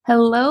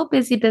Hello,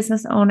 busy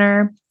business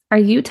owner. Are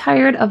you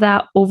tired of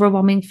that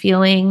overwhelming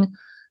feeling,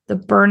 the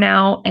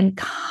burnout, and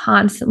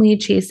constantly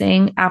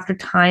chasing after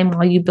time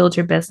while you build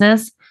your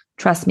business?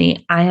 Trust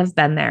me, I have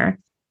been there.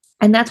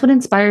 And that's what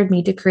inspired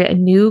me to create a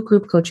new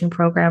group coaching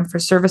program for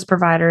service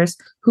providers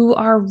who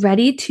are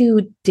ready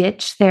to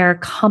ditch their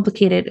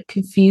complicated,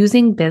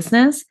 confusing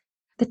business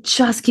that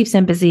just keeps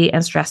them busy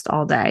and stressed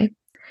all day.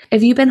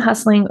 If you've been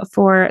hustling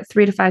for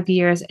 3 to 5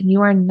 years and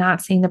you are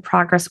not seeing the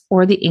progress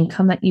or the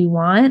income that you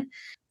want,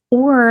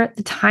 or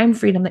the time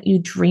freedom that you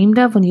dreamed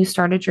of when you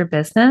started your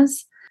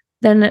business,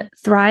 then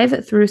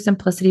Thrive Through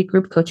Simplicity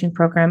group coaching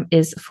program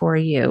is for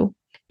you.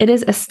 It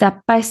is a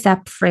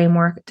step-by-step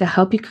framework to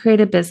help you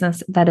create a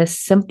business that is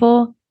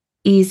simple,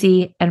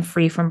 easy, and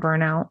free from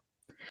burnout.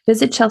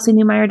 Visit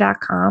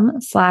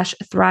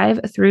chelseanewmeyer.com/thrive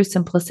through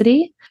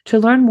simplicity to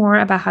learn more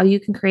about how you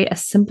can create a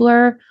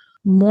simpler,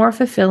 more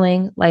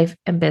fulfilling life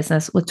and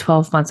business with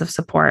 12 months of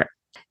support.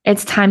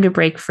 It's time to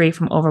break free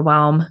from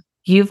overwhelm.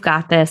 You've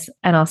got this,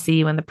 and I'll see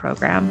you in the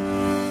program.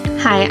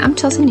 Hi, I'm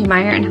Chelsea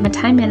Newmeyer, and I'm a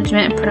time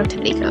management and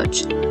productivity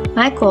coach.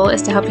 My goal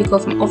is to help you go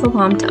from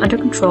overwhelmed to under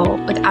control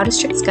without a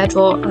strict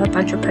schedule or a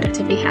bunch of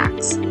productivity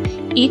hacks.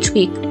 Each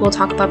week, we'll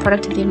talk about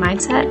productivity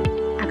mindset,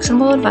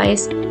 actionable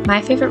advice,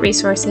 my favorite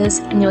resources,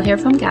 and you'll hear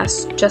from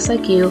guests just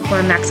like you who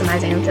are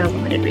maximizing their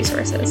limited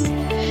resources.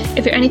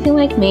 If you're anything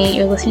like me,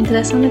 you're listening to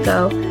this on the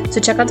go,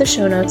 so check out the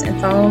show notes and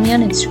follow me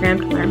on Instagram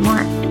to learn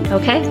more.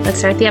 Okay, let's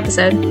start the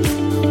episode.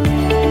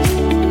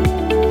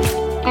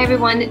 Hi,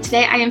 everyone.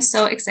 Today, I am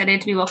so excited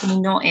to be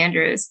welcoming Noel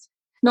Andrews.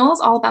 Noel is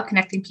all about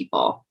connecting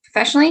people.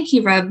 Professionally, he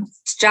runs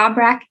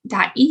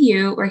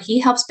jobrack.eu, where he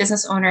helps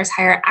business owners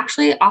hire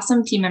actually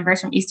awesome team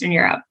members from Eastern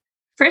Europe.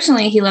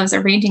 Personally, he loves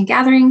arranging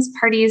gatherings,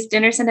 parties,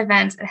 dinners, and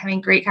events, and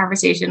having great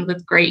conversations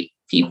with great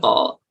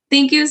people.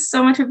 Thank you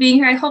so much for being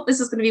here. I hope this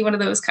is going to be one of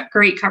those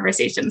great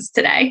conversations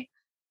today.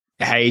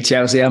 Hey,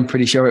 Chelsea. I'm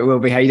pretty sure it will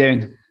be. How you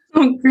doing?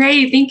 Oh,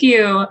 great. Thank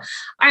you. All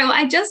right. Well,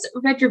 I just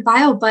read your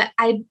bio, but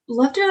I'd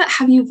love to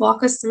have you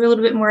walk us through a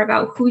little bit more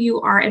about who you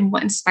are and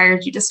what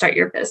inspired you to start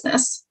your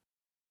business.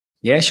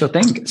 Yeah, sure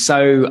thing.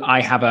 So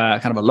I have a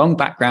kind of a long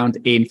background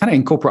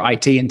in corporate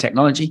IT and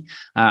technology.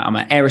 I'm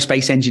an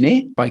aerospace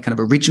engineer by kind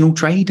of original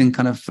trade and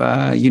kind of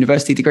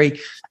university degree,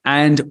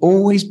 and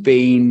always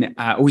been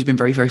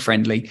very, very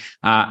friendly,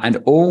 and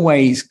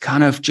always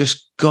kind of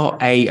just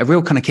got a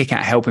real kind of kick out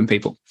of helping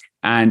people.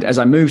 And as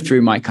I moved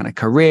through my kind of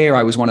career,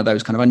 I was one of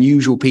those kind of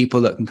unusual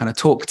people that can kind of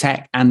talk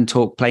tech and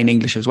talk plain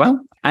English as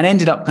well, and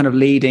ended up kind of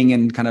leading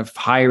and kind of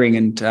hiring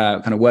and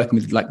kind of working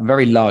with like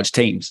very large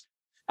teams.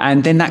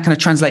 And then that kind of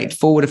translated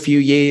forward a few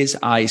years.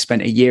 I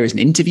spent a year as an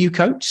interview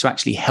coach, so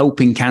actually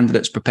helping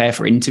candidates prepare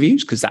for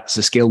interviews, because that's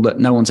a skill that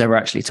no one's ever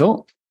actually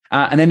taught.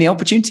 And then the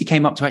opportunity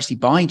came up to actually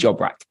buy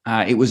JobRack.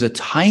 It was a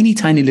tiny,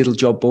 tiny little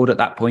job board at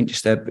that point,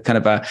 just a kind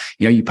of a,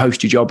 you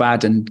post your job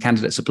ad and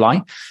candidates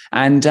apply.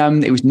 And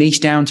it was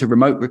niched down to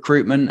remote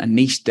recruitment and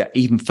niched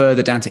even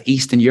further down to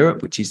Eastern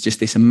Europe, which is just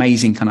this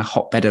amazing kind of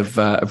hotbed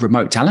of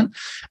remote talent.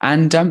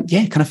 And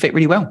kind of fit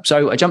really well.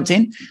 So I jumped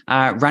in,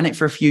 ran it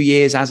for a few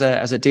years as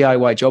a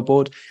DIY job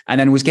board, and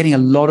then was getting a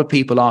lot of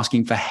people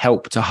asking for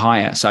help to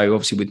hire. So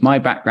obviously with my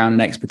background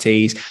and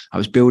expertise, I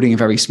was building a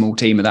very small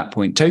team at that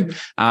point too.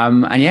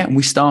 And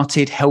we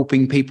started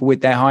helping people with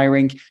their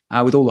hiring,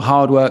 with all the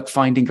hard work,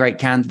 finding great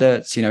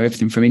candidates,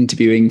 everything from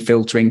interviewing,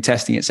 filtering,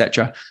 testing,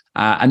 etc.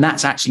 And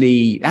that's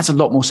a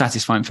lot more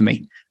satisfying for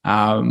me.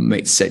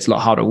 It's a lot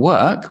harder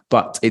work,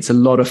 but it's a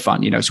lot of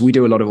fun, So we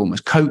do a lot of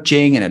almost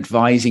coaching and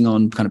advising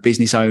on kind of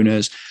business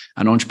owners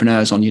and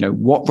entrepreneurs on,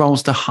 what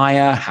roles to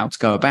hire, how to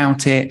go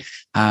about it,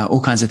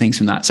 all kinds of things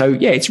from that. So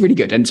yeah, it's really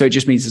good. And so it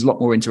just means there's a lot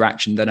more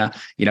interaction than a,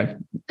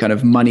 kind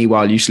of money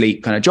while you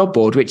sleep kind of job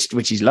board,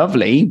 which is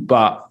lovely,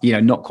 but,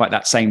 not quite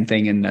that same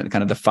thing and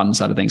kind of the fun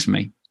side of things for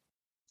me.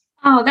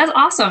 Oh, that's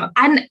awesome.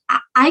 And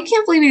I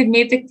can't believe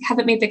we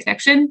haven't made the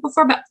connection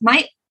before, but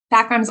my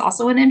background is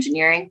also in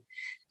engineering.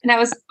 And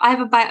I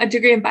have a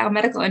degree in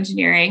biomedical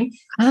engineering.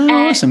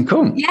 Oh, awesome.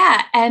 Cool.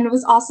 Yeah. And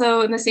was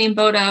also in the same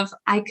boat of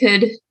I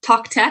could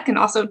talk tech and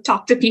also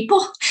talk to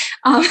people.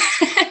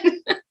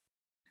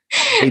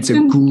 It's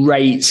a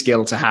great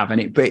skill to have,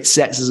 and it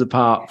sets us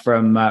apart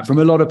from a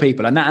lot of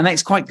people. And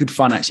that's quite good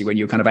fun, actually, when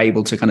you're kind of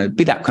able to kind of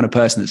be that kind of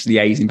person that's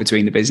liaising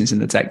between the business and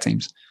the tech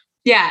teams.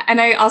 Yeah. And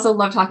I also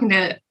love talking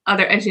to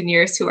other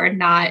engineers who are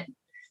not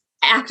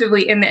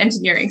actively in the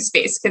engineering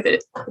space, because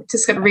it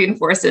just kind of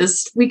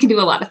reinforces we can do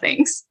a lot of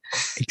things.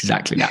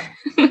 Exactly that.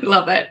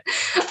 Love it.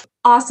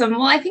 Awesome.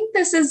 Well, I think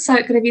this is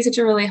going to be such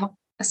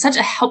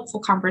a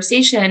helpful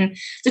conversation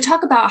to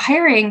talk about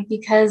hiring,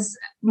 because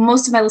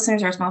most of my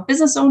listeners are small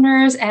business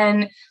owners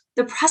and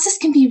the process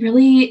can be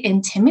really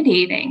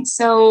intimidating.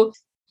 So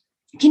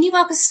can you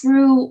walk us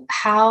through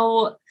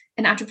how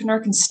an entrepreneur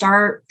can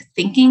start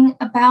thinking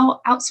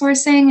about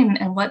outsourcing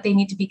and what they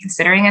need to be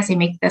considering as they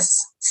make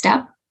this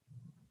step?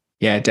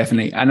 Yeah,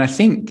 definitely. And I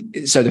think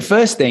so. The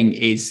first thing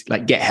is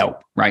like get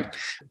help, right?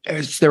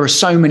 There are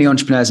so many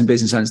entrepreneurs and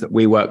business owners that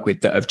we work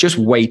with that have just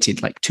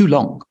waited like too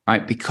long,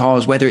 right?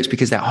 Because whether it's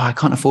because they're, I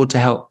can't afford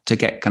to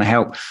get kind of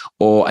help,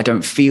 or I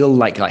don't feel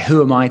like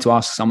who am I to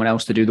ask someone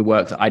else to do the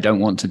work that I don't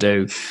want to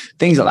do,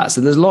 things like that.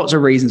 So there's lots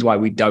of reasons why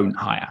we don't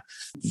hire.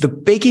 The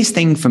biggest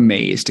thing for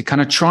me is to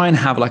kind of try and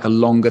have like a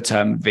longer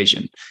term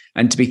vision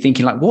and to be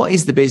thinking like, what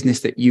is the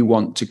business that you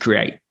want to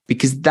create?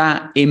 Because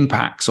that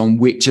impacts on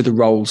which of the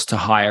roles to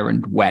hire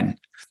and when.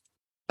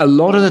 A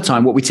lot of the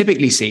time, what we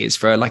typically see is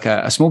for like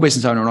a small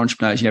business owner or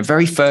entrepreneur,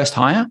 very first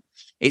hire,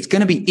 it's going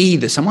to be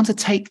either someone to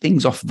take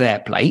things off their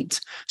plate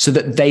so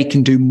that they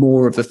can do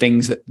more of the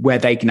things where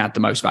they can add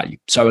the most value.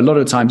 So a lot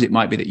of times it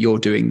might be that you're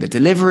doing the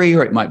delivery,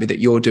 or it might be that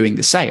you're doing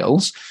the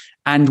sales.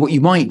 And what you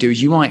might do is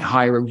you might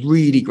hire a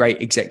really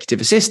great executive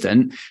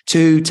assistant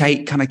to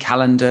take kind of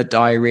calendar,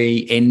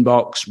 diary,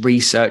 inbox,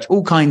 research,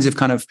 all kinds of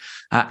kind of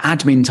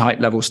admin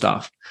type level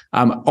stuff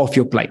off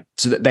your plate,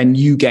 so that then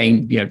you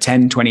gain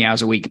 10, 20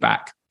 hours a week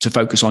back to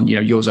focus on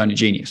your zone of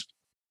genius.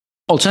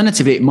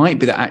 Alternatively, it might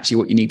be that actually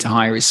what you need to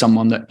hire is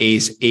someone that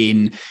is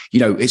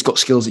it's got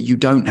skills that you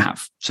don't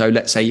have. So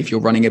let's say if you're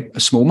running a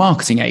small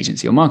marketing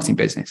agency or marketing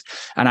business,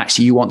 and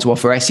actually you want to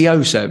offer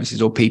SEO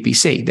services or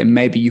PPC, then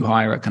maybe you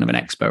hire a kind of an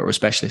expert or a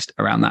specialist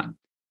around that.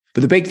 But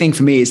the big thing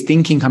for me is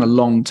thinking kind of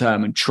long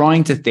term and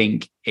trying to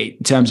think in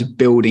terms of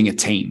building a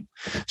team.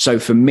 So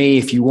for me,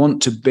 if you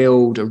want to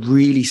build a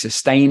really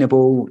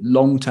sustainable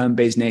long-term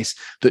business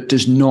that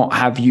does not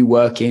have you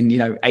working,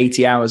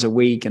 80 hours a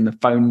week and the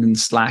phone and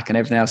Slack and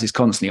everything else is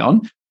constantly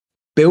on,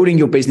 building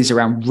your business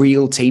around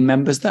real team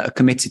members that are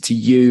committed to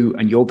you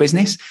and your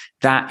business,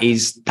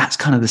 that's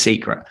kind of the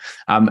secret.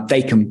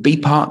 They can be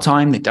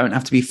part-time. They don't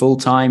have to be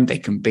full-time. They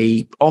can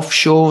be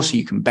offshore, so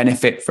you can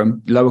benefit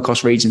from lower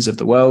cost regions of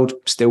the world,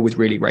 still with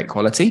really great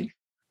quality.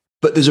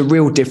 But there's a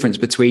real difference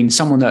between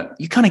someone that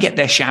you kind of get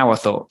their shower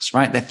thoughts,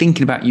 right? They're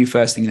thinking about you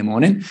first thing in the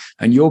morning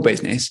and your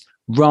business,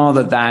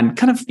 rather than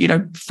kind of,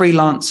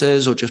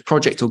 freelancers or just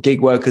project or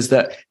gig workers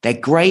that they're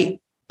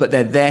great, but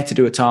they're there to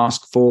do a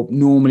task for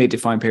normally a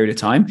defined period of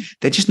time.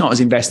 They're just not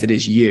as invested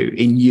as you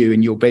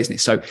and your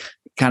business. So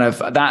kind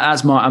of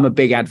I'm a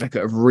big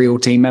advocate of real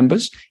team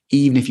members,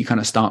 even if you kind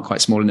of start quite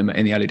small in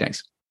the early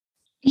days.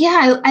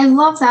 Yeah, I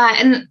love that.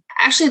 And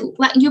actually,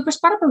 you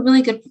brought up a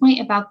really good point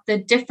about the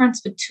difference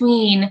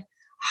between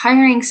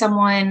hiring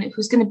someone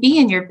who's going to be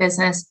in your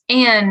business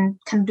and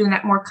kind of doing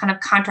that more kind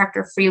of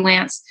contractor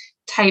freelance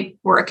type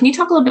work. Can you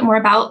talk a little bit more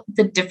about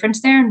the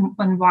difference there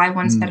and why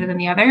one's better than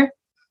the other?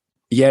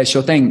 Yeah,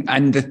 sure thing.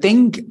 And the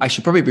thing, I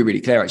should probably be really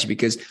clear actually,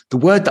 because the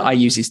word that I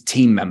use is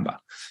team member.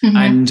 Mm-hmm.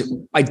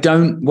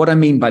 And what I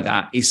mean by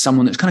that is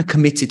someone that's kind of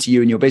committed to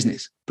you and your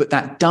business, but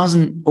that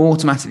doesn't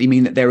automatically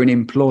mean that they're an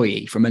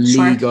employee from a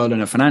legal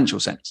and a financial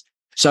sense.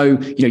 So,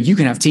 you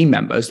can have team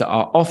members that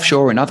are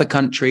offshore in other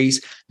countries.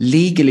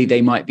 Legally,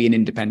 they might be an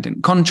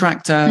independent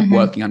contractor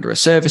working under a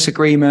service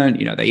agreement.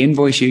 They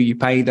invoice you, you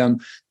pay them.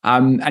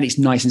 And it's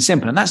nice and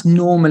simple. And that's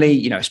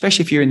normally,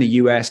 especially if you're in the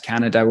US,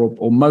 Canada,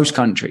 or most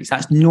countries,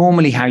 that's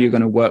normally how you're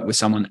going to work with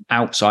someone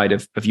outside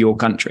of your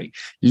country.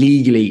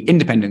 Legally,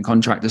 independent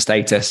contractor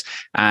status,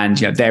 and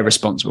they're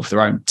responsible for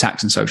their own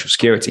tax and social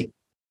security.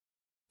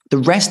 The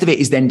rest of it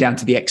is then down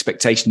to the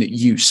expectation that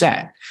you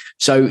set.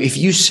 So if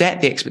you set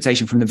the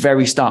expectation from the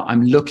very start,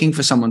 I'm looking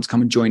for someone to come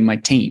and join my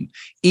team,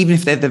 even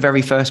if they're the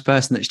very first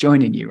person that's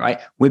joining you, right?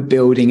 We're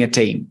building a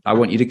team. I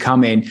want you to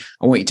come in.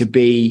 I want you to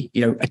be,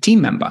 a team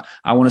member.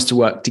 I want us to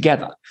work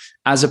together,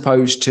 as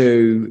opposed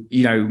to,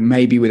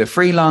 maybe with a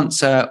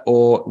freelancer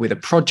or with a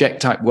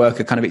project type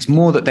worker. Kind of, it's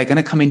more that they're going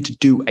to come in to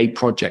do a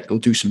project or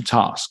do some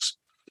tasks.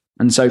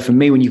 And so for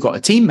me, when you've got a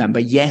team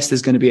member, yes,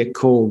 there's going to be a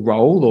core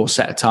role or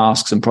set of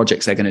tasks and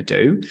projects they're going to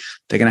do.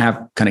 They're going to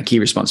have kind of key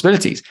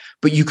responsibilities,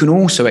 but you can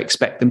also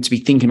expect them to be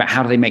thinking about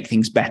how do they make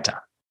things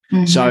better.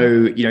 Mm-hmm.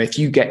 So, if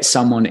you get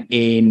someone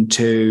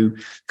into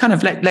kind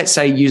of, let's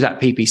say, use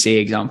that PPC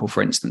example,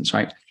 for instance,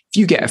 right? If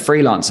you get a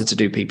freelancer to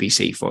do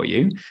PPC for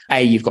you,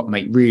 you've got to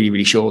make really,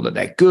 really sure that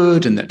they're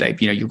good and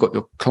that you've got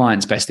your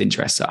client's best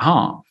interests at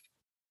heart.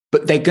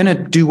 But they're going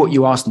to do what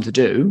you ask them to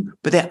do,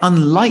 but they're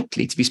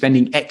unlikely to be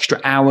spending extra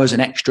hours and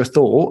extra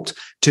thought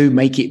to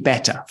make it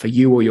better for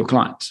you or your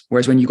clients.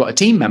 Whereas when you've got a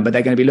team member,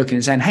 they're going to be looking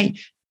and saying, hey,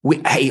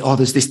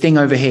 there's this thing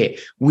over here.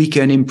 We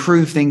can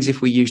improve things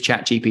if we use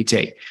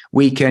ChatGPT.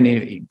 We can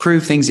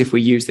improve things if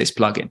we use this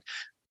plugin.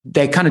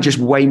 They're kind of just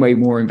way, way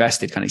more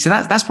invested. Kind of. So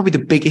that's probably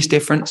the biggest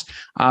difference.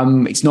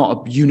 It's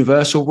not a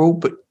universal rule,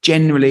 but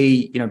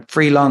generally,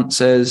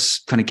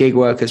 freelancers, kind of gig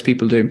workers,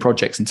 people doing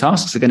projects and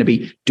tasks are going to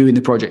be doing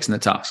the projects and the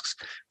tasks.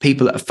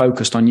 People that are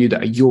focused on you,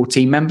 that are your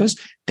team members,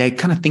 they're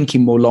kind of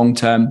thinking more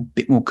long-term, a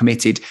bit more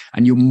committed,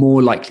 and you're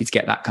more likely to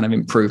get that kind of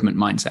improvement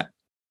mindset.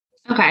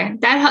 Okay,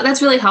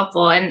 that's really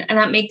helpful. And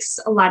that makes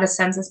a lot of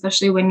sense,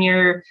 especially when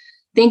you're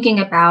thinking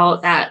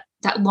about that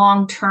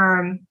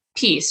long-term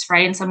piece,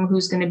 right? And someone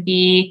who's going to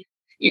be,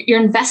 you're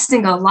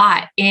investing a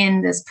lot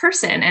in this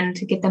person and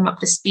to get them up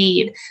to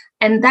speed.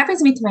 And that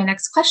brings me to my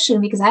next question,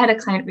 because I had a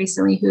client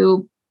recently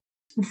who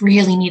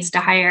really needs to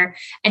hire,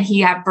 and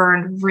he got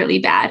burned really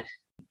bad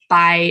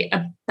by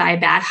a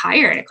bad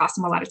hire, and it cost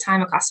him a lot of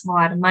time, it cost him a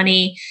lot of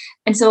money.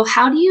 And so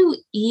how do you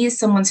ease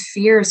someone's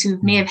fears who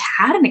may have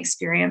had an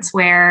experience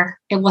where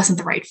it wasn't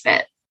the right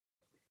fit?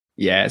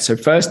 Yeah. So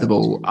first of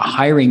all,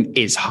 hiring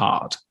is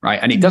hard, right?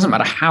 And it doesn't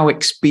matter how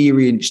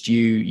experienced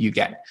you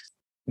get.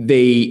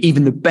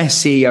 Even the best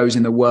CEOs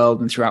in the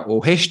world and throughout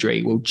all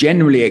history will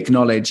generally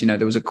acknowledge,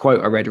 there was a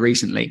quote I read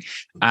recently,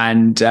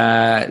 and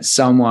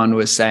someone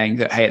was saying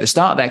that, hey, at the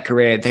start of their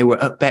career,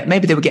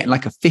 maybe they were getting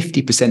like a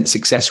 50%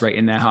 success rate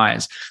in their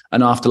hires.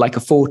 And after like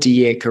a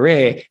 40-year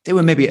career, they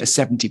were maybe at a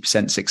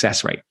 70%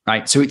 success rate,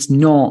 right? So it's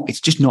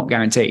just not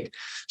guaranteed.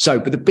 So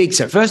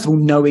first of all,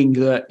 knowing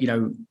that,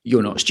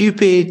 you're not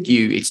stupid,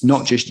 it's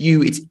not just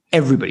you, it's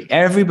everybody.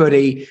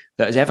 Everybody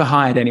that has ever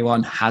hired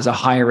anyone has a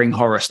hiring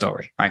horror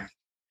story, right?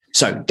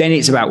 So then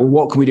it's about, well,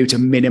 what can we do to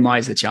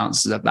minimize the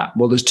chances of that?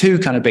 Well, there's two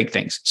kind of big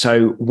things.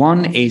 So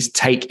one is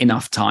take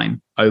enough time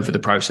over the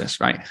process,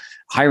 right?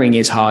 Hiring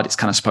is hard. It's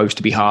kind of supposed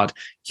to be hard.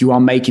 You are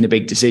making a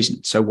big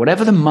decision. So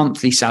whatever the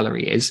monthly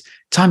salary is,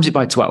 times it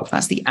by 12.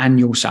 That's the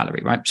annual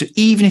salary, right? So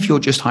even if you're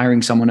just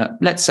hiring someone at,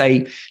 let's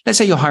say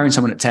you're hiring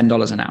someone at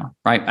 $10 an hour,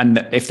 right?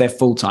 And if they're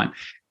full-time,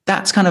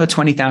 that's kind of a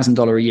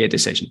 $20,000 a year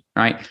decision,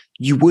 right?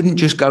 You wouldn't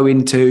just go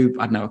into,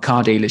 a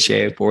car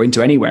dealership or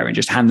into anywhere and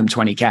just hand them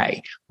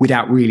 20K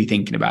without really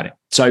thinking about it.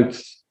 So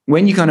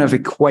when you kind of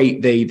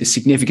equate the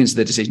significance of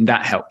the decision,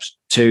 that helps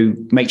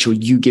to make sure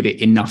you give it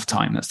enough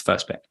time. That's the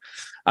first bit.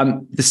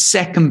 The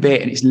second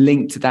bit, and it's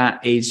linked to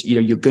that, is,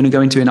 you're going to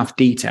go into enough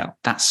detail.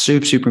 That's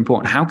super, super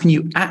important. How can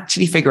you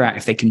actually figure out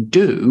if they can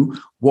do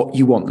what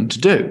you want them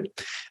to do?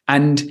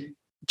 And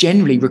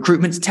generally,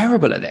 recruitment's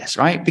terrible at this,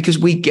 right? Because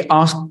we get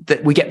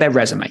their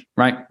resume,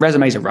 right?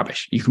 Resumes are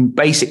rubbish. You can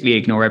basically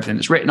ignore everything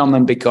that's written on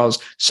them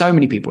because so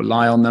many people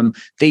lie on them.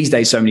 These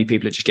days, so many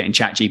people are just getting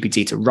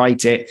ChatGPT to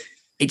write it.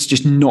 It's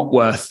just not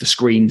worth the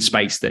screen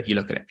space that you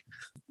look at it.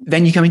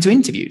 Then you come into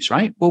interviews,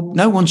 right? Well,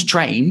 no one's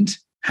trained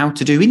how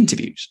to do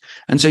interviews.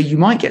 And so you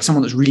might get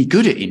someone that's really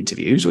good at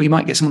interviews, or you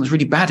might get someone that's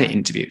really bad at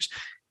interviews.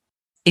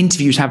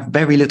 Interviews have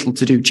very little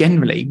to do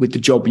generally with the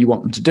job you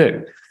want them to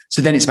do.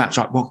 So then it's about,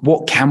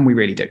 what can we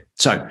really do?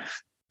 So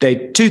there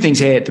are two things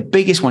here. The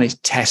biggest one is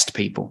test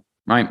people,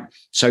 right?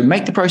 So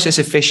make the process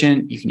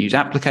efficient. You can use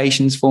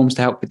applications, forms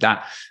to help with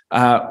that.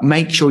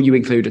 Make sure you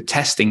include a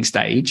testing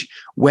stage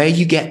where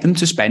you get them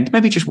to spend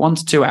maybe just 1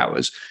 to 2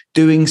 hours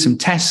doing some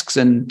tests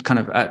and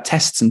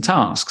tests and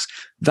tasks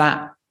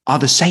that are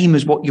the same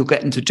as what you're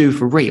getting to do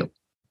for real.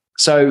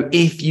 So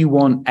if you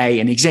want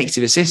an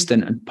executive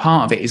assistant and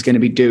part of it is going to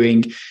be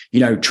doing,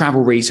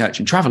 travel research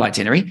and travel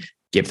itinerary,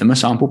 give them a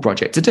sample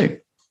project to do.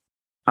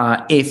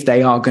 If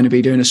they are going to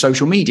be doing a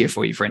social media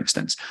for you, for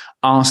instance,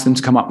 ask them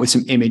to come up with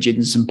some images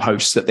and some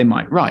posts that they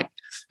might write.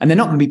 And they're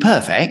not going to be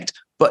perfect,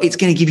 but it's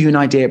going to give you an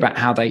idea about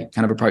how they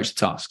kind of approach the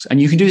tasks. And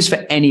you can do this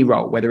for any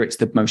role, whether it's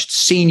the most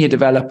senior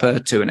developer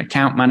to an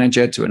account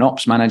manager, to an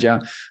ops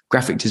manager,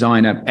 graphic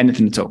designer,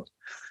 anything at all.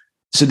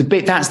 So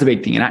that's the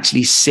big thing, and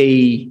actually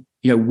see,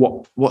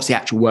 what's the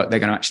actual work they're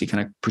going to actually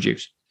kind of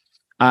produce.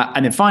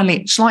 And then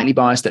finally, slightly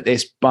biased at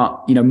this,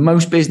 but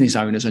most business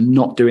owners are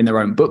not doing their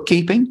own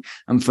bookkeeping.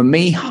 And for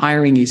me,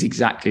 hiring is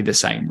exactly the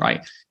same,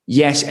 right?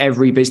 Yes,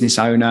 every business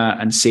owner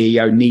and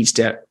CEO needs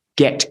to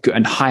get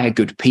and hire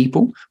good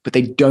people, but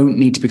they don't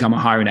need to become a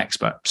hiring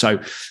expert. So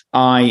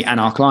I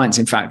and our clients,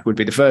 in fact, would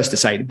be the first to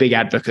say the big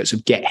advocates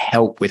of get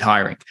help with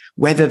hiring,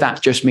 whether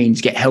that just means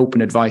get help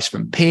and advice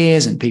from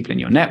peers and people in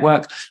your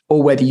network,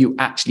 or whether you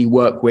actually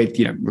work with,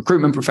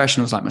 recruitment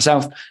professionals like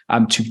myself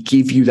to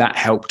give you that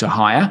help to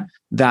hire.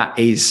 That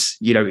is,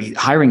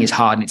 hiring is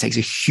hard and it takes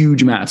a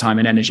huge amount of time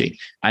and energy,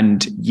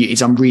 and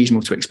it's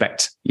unreasonable to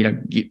expect,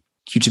 you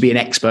to be an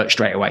expert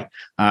straight away.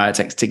 It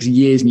takes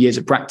years and years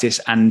of practice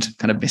and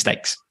kind of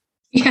mistakes.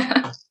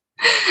 Yeah,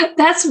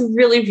 that's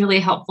really, really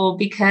helpful,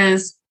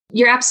 because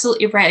you're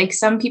absolutely right. Like,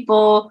 some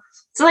people,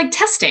 it's like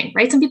testing,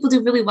 right? Some people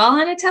do really well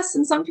on a test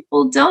and some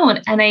people don't.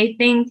 And I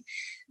think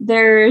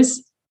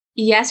there's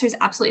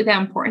absolutely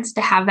that importance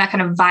to have that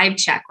kind of vibe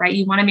check, right?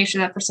 You want to make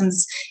sure that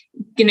person's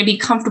going to be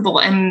comfortable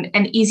and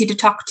easy to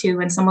talk to,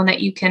 and someone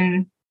that you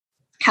can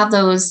have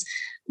those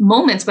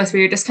moments with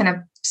where you're just kind of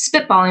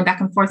spitballing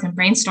back and forth and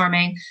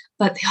brainstorming,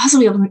 but they also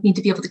need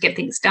to be able to get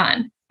things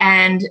done.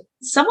 And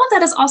some of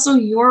that is also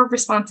your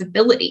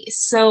responsibility.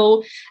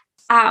 So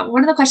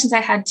one of the questions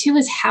I had too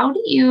is, how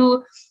do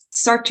you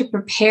start to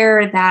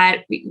prepare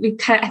that?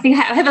 I think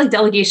I have like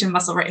delegation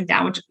muscle written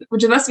down,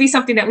 which must be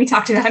something that we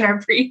talked about in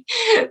our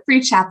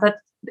pre-chat, but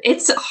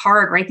it's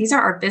hard, right? These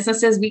are our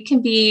businesses.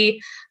 We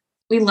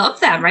love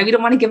them, right? We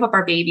don't want to give up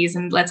our babies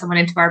and let someone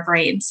into our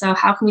brain. So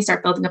how can we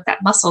start building up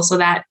that muscle so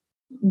that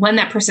when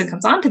that person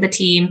comes onto the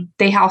team,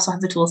 they also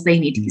have the tools they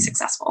need to be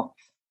successful?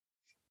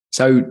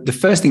 So the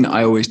first thing that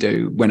I always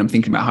do when I'm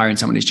thinking about hiring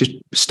someone is just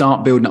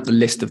start building up the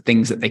list of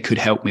things that they could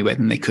help me with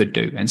and they could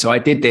do. And so I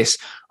did this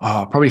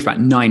probably for about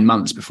 9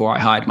 months before I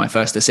hired my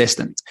first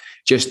assistant,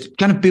 just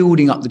kind of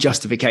building up the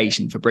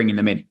justification for bringing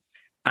them in.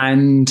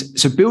 And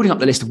so building up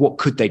the list of what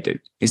could they do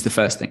is the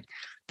first thing.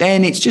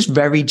 Then it's just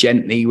very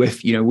gently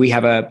with, we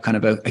have a kind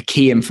of a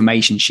key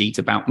information sheet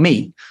about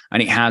me,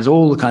 and it has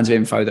all the kinds of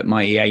info that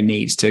my EA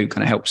needs to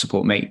kind of help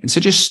support me. And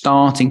so just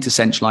starting to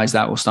centralize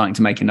that or starting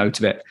to make a note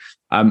of it.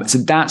 So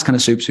that's kind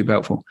of super, super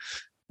helpful.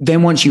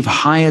 Then once you've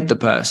hired the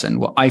person,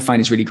 what I find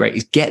is really great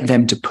is get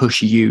them to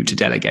push you to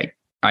delegate.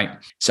 Right.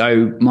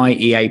 So my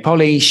EA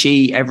Polly,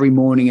 she every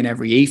morning and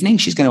every evening,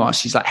 she's going to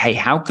ask, she's like,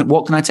 hey,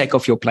 what can I take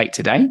off your plate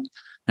today?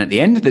 And at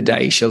the end of the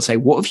day, she'll say,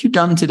 what have you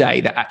done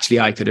today that actually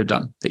I could have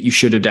done, that you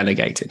should have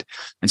delegated?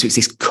 And so it's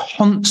this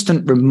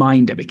constant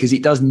reminder, because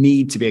it does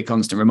need to be a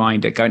constant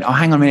reminder going, oh,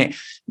 hang on a minute.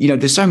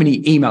 There's so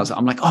many emails that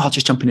I'm like, oh, I'll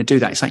just jump in and do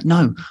that. It's like,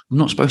 no, I'm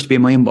not supposed to be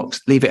in my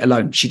inbox. Leave it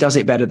alone. She does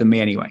it better than me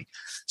anyway.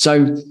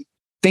 So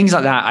things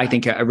like that, I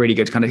think, are really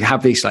good to kind of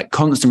have this like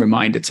constant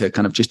reminder to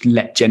kind of just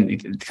let gently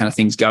kind of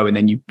things go, and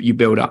then you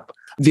build up.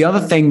 The other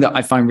thing that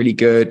I find really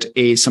good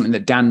is something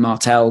that Dan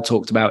Martell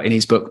talked about in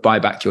his book, Buy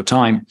Back Your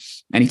Time.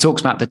 And he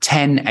talks about the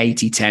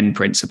 10-80-10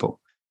 principle.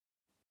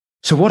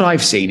 So what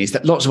I've seen is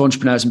that lots of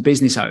entrepreneurs and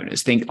business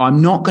owners think,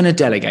 I'm not going to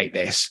delegate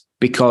this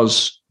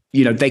because,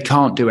 they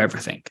can't do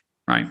everything,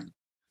 right?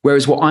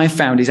 Whereas what I've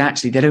found is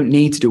actually they don't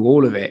need to do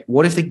all of it.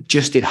 What if they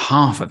just did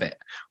half of it,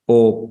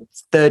 or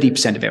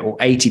 30% of it, or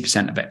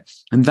 80% of it?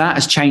 And that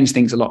has changed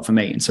things a lot for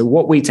me. And so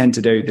what we tend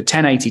to do, the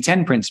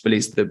 10-80-10 principle,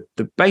 is the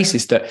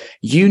basis that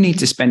you need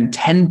to spend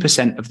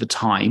 10% of the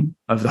time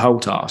of the whole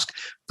task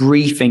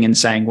briefing and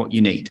saying what you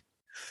need.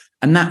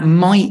 And that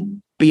might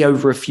be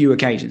over a few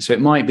occasions. So it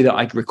might be that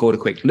I record a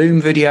quick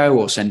Loom video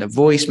or send a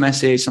voice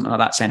message, something like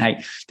that, saying,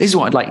 hey, this is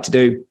what I'd like to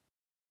do.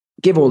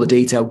 Give all the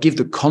detail, give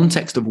the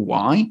context of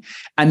why,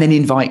 and then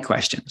invite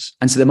questions.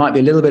 And so there might be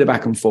a little bit of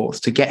back and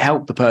forth to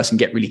help the person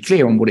get really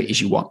clear on what it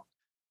is you want.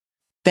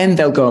 Then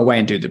they'll go away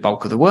and do the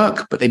bulk of the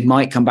work, but they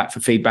might come back for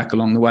feedback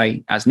along the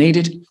way as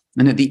needed.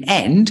 And at the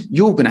end,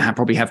 you're going to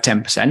probably have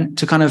 10%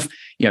 to kind of,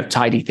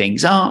 tidy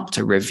things up,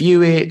 to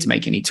review it, to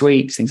make any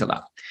tweaks, things like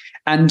that.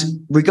 And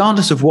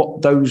regardless of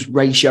what those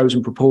ratios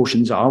and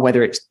proportions are,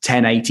 whether it's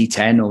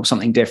 10-80-10 or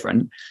something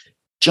different,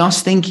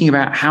 just thinking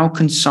about how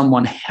can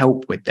someone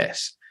help with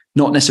this,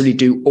 not necessarily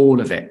do all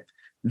of it,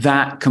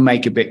 that can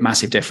make a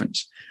massive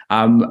difference.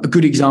 A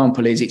good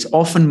example is it's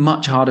often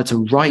much harder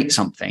to write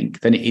something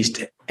than it is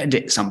to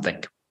edit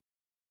something.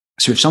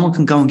 So if someone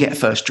can go and get a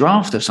first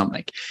draft of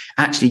something,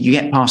 actually you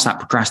get past that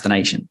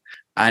procrastination,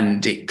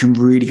 and it can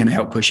really kind of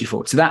help push you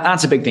forward. So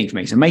that's a big thing for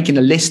me. So making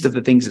a list of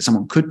the things that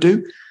someone could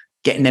do,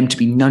 getting them to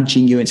be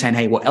nudging you and saying,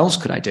 hey, what else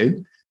could I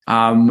do?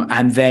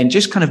 And then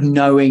just kind of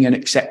knowing and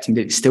accepting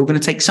that it's still going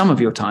to take some of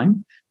your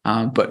time,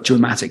 but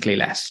dramatically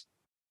less.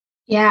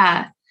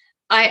 Yeah.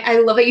 I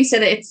love that you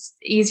said that it's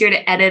easier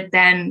to edit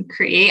than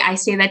create. I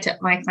say that to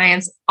my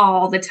clients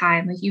all the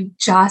time. Like, you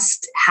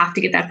just have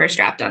to get that first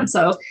draft done.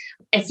 So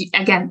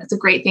again, it's a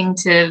great thing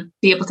to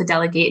be able to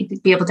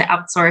delegate, be able to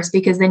outsource,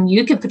 because then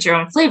you can put your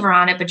own flavor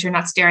on it, but you're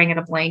not staring at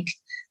a blank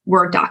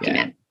Word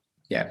document.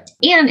 Yeah.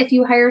 And if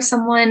you hire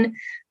someone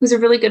who's a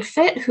really good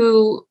fit,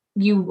 who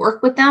you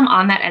work with them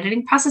on that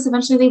editing process,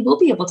 eventually they will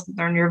be able to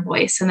learn your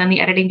voice. And then the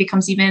editing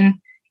becomes even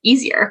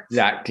easier.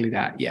 Exactly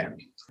that. Yeah.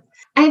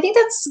 I think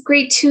that's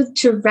great too,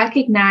 to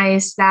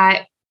recognize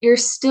that you're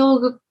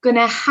still going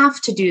to have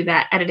to do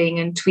that editing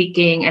and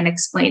tweaking and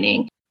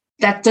explaining.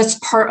 That's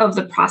part of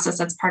the process.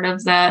 That's part of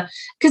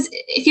because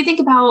if you think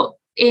about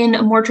in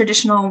a more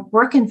traditional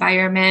work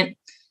environment,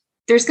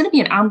 there's going to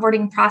be an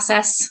onboarding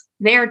process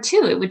there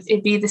too.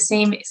 It'd be the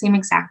same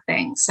exact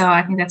thing. So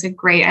I think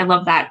I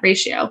love that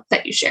ratio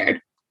that you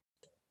shared.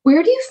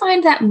 Where do you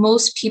find that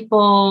most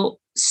people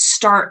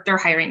start their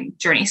hiring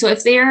journey? So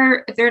if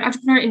they're an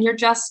entrepreneur and you're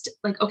just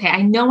like, okay,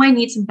 I know I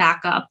need some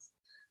backup,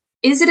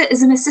 is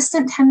an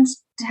assistant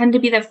tend to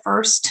be the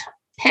first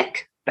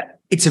pick?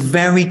 It's a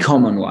very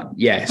common one,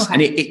 yes. Okay.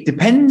 And it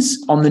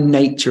depends on the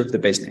nature of the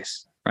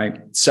business, right?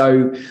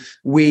 So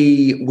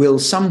we will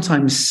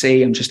sometimes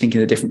see, I'm just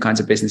thinking of the different kinds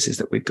of businesses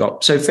that we've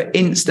got. So for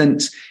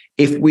instance,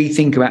 if we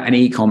think about an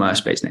e-commerce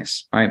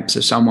business, right?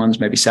 So someone's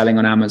maybe selling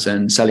on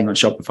Amazon, selling on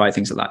Shopify,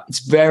 things like that. It's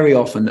very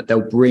often that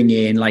they'll bring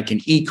in like an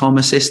e-com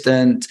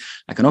assistant,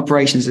 like an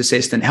operations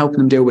assistant, helping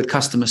them deal with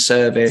customer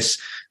service,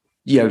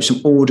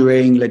 some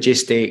ordering,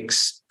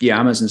 logistics,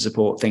 Amazon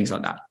support, things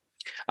like that.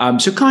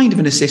 So kind of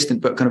an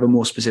assistant, but kind of a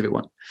more specific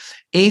one.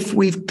 If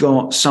we've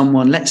got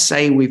someone, let's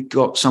say we've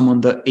got someone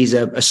that is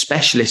a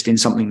specialist in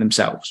something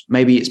themselves,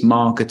 maybe it's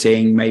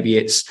marketing, maybe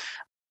it's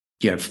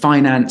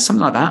finance,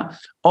 something like that.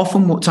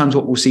 Often what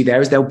we'll see there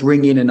is they'll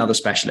bring in another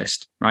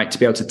specialist, right, to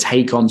be able to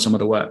take on some of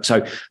the work.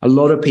 So a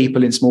lot of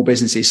people in small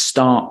businesses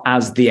start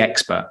as the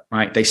expert,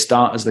 right? They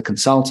start as the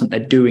consultant, they're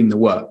doing the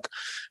work.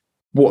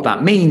 What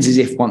that means is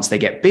if once they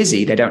get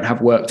busy, they don't have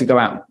time to go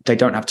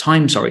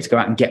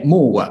out and get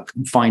more work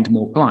and find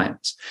more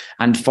clients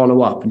and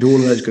follow up and do all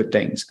of those good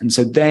things. And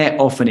so there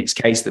often it's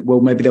case that,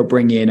 well, maybe they'll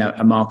bring in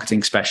a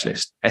marketing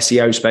specialist,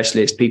 SEO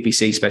specialist,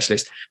 PPC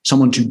specialist,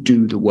 someone to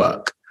do the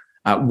work,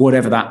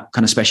 whatever that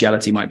kind of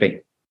speciality might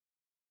be.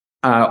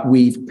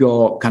 We've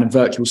got kind of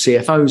virtual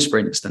CFOs, for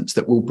instance,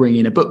 that will bring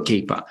in a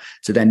bookkeeper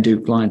to then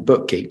do client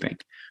bookkeeping.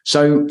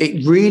 So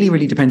it really,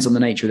 really depends on the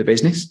nature of the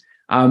business.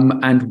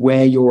 and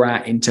where you're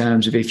at in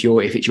terms of if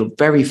it's your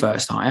very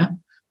first hire,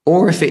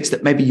 or if it's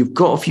that maybe you've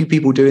got a few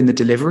people doing the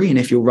delivery. And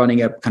if you're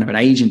running a kind of an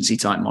agency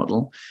type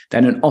model,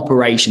 then an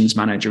operations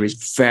manager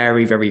is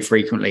very, very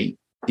frequently,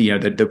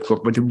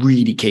 the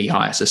really key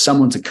hire. So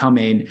someone to come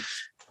in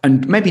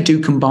and maybe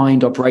do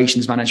combined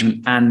operations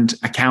management and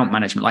account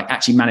management, like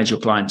actually manage your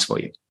clients for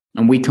you.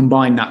 And we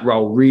combine that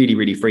role really,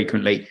 really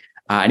frequently.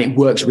 And it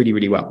works really,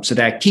 really well. So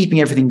they're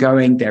keeping everything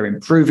going. They're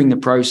improving the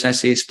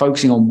processes,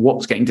 focusing on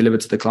what's getting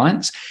delivered to the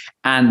clients,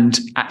 and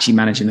actually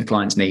managing the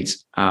client's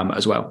needs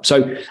as well.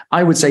 So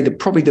I would say that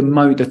probably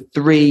the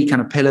three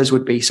kind of pillars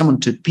would be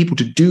people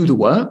to do the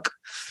work,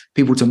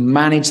 people to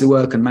manage the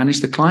work and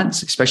manage the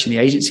clients, especially in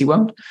the agency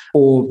world,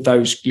 or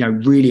those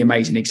really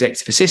amazing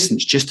executive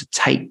assistants just to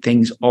take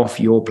things off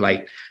your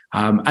plate.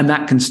 And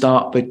that can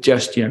start with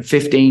just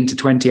 15 to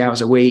 20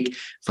 hours a week,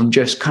 from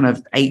just kind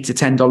of $8 to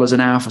 $10 an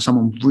hour for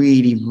someone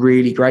really,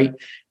 really great.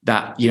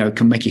 That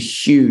can make a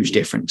huge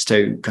difference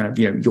to kind of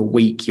your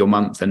week, your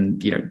month,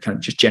 and kind of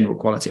just general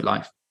quality of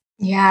life.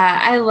 Yeah,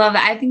 I love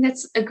it. I think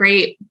that's a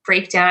great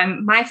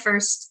breakdown. My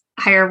first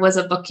hire was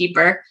a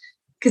bookkeeper,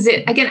 because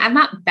again, I'm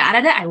not bad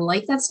at it. I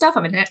like that stuff.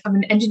 I'm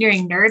an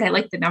engineering nerd. I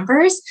like the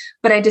numbers,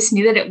 but I just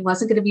knew that it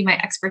wasn't going to be my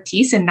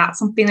expertise and not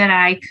something that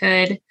I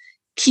could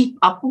keep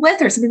up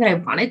with, or something that I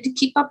wanted to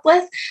keep up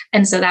with.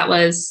 And so that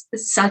was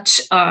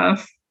such a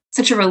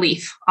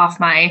relief off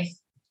my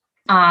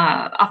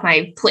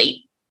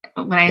plate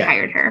when I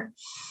hired her.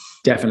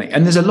 Definitely.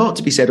 And there's a lot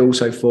to be said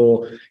also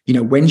for,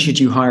 when should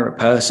you hire a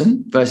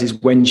person versus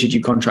when should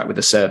you contract with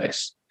a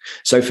service?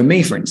 So for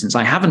me, for instance,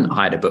 I haven't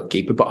hired a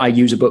bookkeeper, but I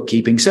use a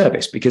bookkeeping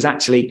service because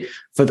actually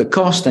for the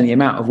cost and the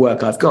amount of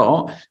work I've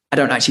got, I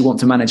don't actually want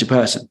to manage a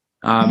person.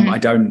 I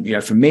don't,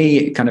 for me,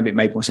 it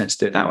made more sense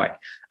to do it that way.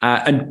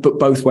 But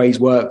both ways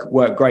work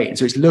great. And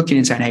so it's looking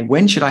and saying, hey,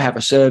 when should I have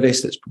a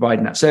service that's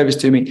providing that service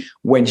to me?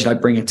 When should I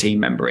bring a team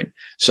member in?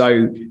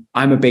 So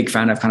I'm a big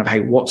fan of kind of, hey,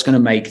 what's going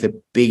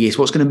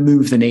to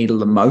move the needle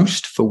the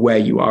most for where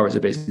you are as a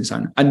business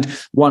owner? And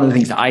one of the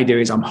things that I do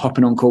is I'm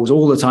hopping on calls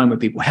all the time with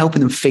people, helping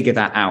them figure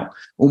that out,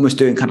 almost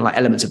doing kind of like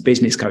elements of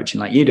business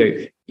coaching like you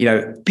do,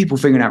 people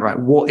figuring out, right,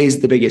 what is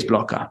the biggest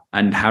blocker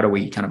and how do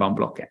we kind of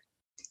unblock it?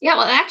 Yeah,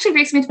 well, it actually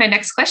brings me to my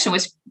next question,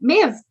 which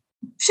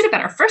should have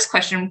been our first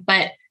question,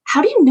 but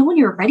how do you know when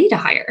you're ready to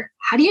hire?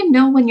 How do you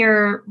know when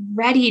you're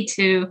ready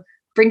to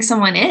bring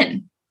someone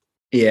in?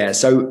 Yeah,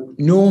 so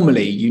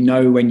normally,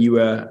 when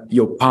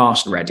you're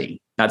past ready.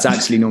 That's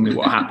actually normally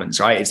what happens,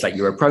 right? It's like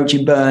you're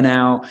approaching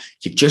burnout.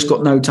 You've just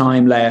got no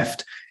time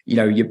left.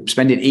 You're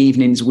spending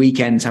evenings,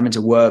 weekends, having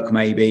to work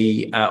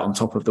maybe on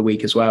top of the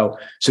week as well.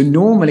 So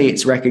normally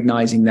it's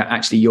recognizing that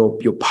actually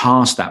you're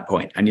past that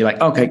point and you're like,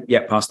 okay,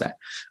 yeah, past that.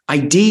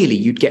 Ideally,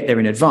 you'd get there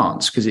in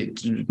advance because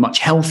it's much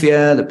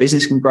healthier. The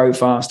business can grow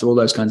faster, all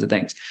those kinds of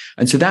things.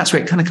 And so that's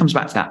where it kind of comes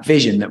back to that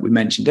vision that we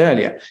mentioned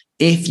earlier.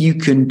 If you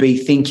can be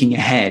thinking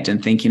ahead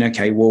and thinking,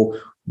 okay,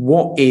 well,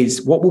 what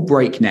will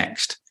break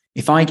next?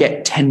 If I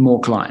get 10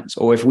 more clients,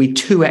 or if we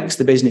 2x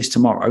the business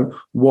tomorrow,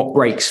 what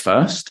breaks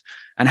first?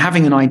 And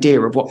having an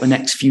idea of what the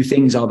next few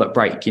things are that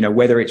break,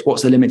 whether it's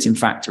what's the limiting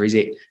factor? Is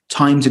it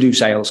time to do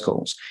sales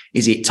calls?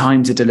 Is it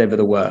time to deliver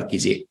the work?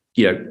 Is it,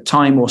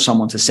 time or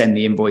someone to send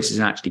the invoices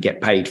and actually get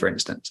paid, for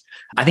instance?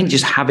 I think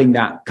just having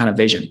that kind of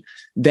vision,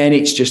 then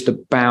it's just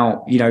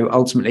about,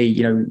 ultimately,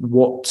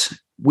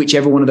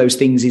 whichever one of those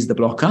things is the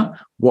blocker,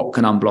 what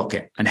can unblock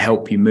it and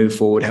help you move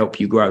forward, help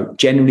you grow.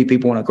 Generally,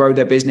 people want to grow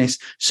their business,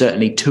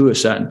 certainly to a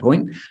certain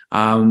point,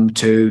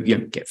 to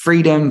get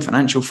freedom,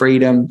 financial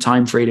freedom,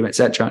 time freedom,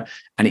 etc.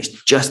 And it's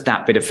just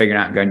that bit of figuring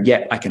out and going,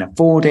 yeah, I can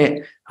afford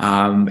it.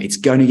 It's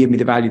going to give me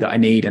the value that I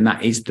need, and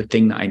that is the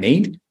thing that I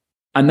need.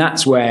 And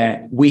that's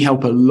where we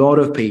help a lot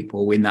of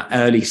people in that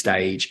early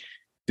stage.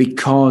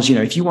 Because,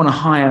 if you want to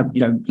hire,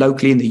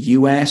 locally in the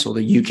US or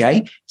the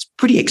UK, it's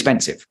pretty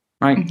expensive.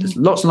 Right. Mm-hmm. There's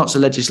lots and lots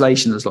of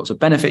legislation. There's lots of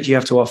benefits you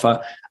have to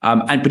offer.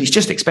 But it's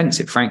just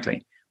expensive,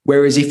 frankly.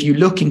 Whereas if you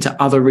look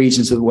into other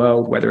regions of the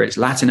world, whether it's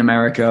Latin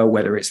America,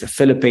 whether it's the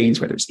Philippines,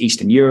 whether it's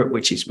Eastern Europe,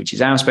 which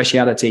is our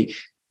speciality,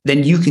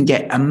 then you can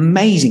get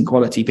amazing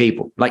quality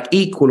people, like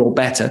equal or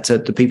better to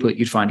the people that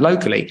you'd find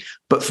locally,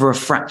 but for a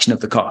fraction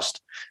of the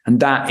cost. And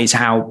that is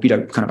how,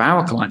 kind of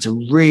our clients are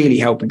really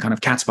helping kind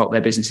of catapult their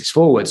businesses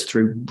forwards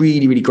through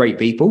really, really great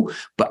people,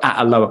 but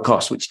at a lower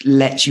cost, which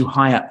lets you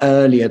hire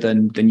earlier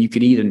than you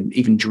could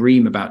even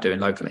dream about doing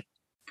locally.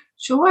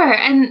 Sure.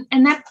 And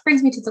that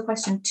brings me to the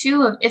question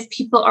too, of if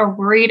people are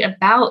worried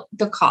about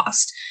the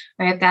cost,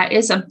 right? If that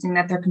is something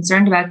that they're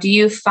concerned about, do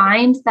you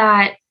find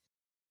that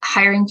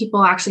hiring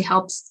people actually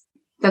helps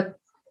the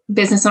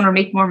business owner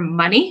make more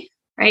money,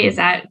 right? Is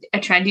that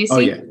a trend you see? Oh,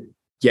 yeah.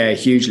 Yeah,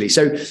 hugely.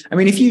 So, I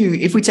mean,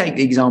 if we take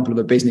the example of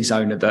a business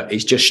owner that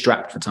is just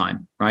strapped for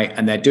time, right?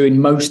 And they're doing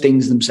most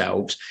things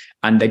themselves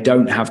and they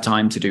don't have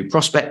time to do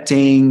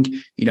prospecting,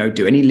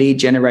 do any lead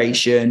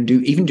generation,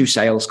 do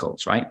sales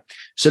calls, right?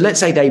 So let's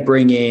say they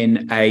bring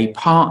in a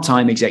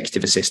part-time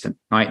executive assistant,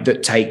 right?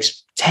 That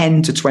takes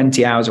 10 to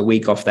 20 hours a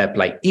week off their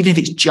plate, even if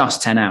it's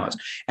just 10 hours.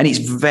 And it's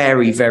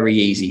very, very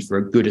easy for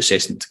a good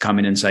assistant to come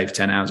in and save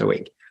 10 hours a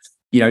week.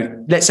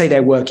 let's say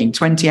they're working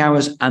 20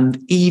 hours,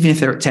 and even if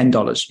they're at $10,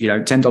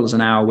 $10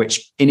 an hour,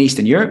 which in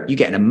Eastern Europe, you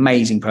get an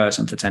amazing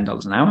person for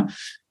 $10 an hour.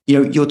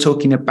 You're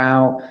talking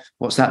about,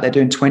 what's that? They're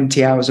doing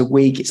 20 hours a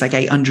week. It's like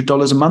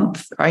 $800 a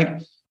month,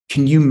 right?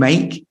 Can you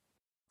make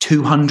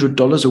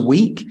 $200 a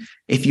week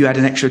if you had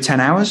an extra 10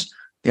 hours?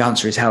 The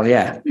answer is hell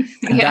yeah.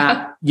 And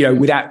that,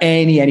 without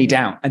any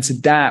doubt. And so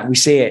that we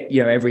see it,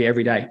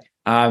 every day.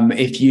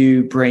 If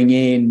you bring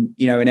in,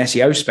 an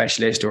SEO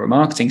specialist or a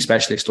marketing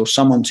specialist or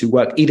someone to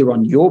work either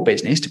on your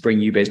business to bring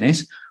you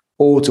business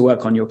or to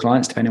work on your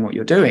clients, depending on what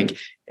you're doing,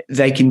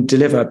 they can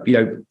deliver,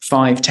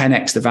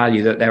 5-10x the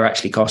value that they're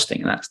actually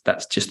costing. And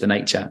that's just the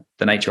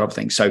nature of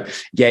things. So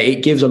yeah,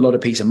 it gives a lot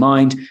of peace of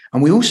mind.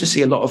 And we also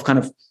see a lot of kind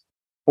of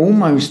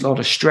almost a lot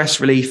of stress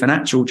relief and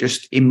actual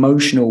just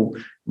emotional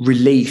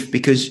relief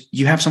because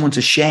you have someone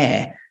to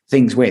share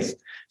things with.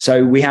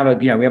 So we have a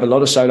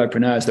lot of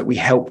solopreneurs that we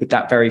help with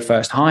that very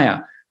first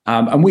hire.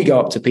 And we go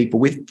up to people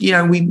with,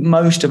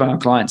 most of our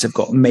clients have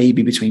got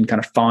maybe between kind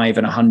of 5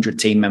 and 100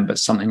 team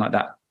members, something like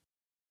that.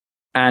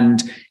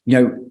 And,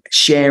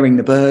 sharing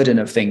the burden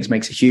of things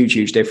makes a huge,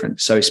 huge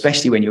difference. So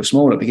especially when you're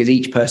smaller, because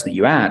each person that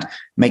you add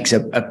makes a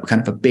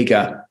kind of a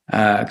bigger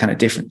kind of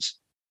difference.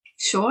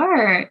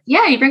 Sure.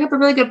 Yeah. You bring up a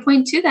really good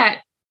point too, that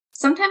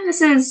sometimes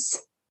this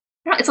is,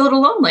 it's a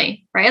little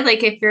lonely, right?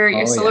 Like if you're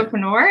a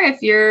solopreneur,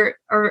 if you're,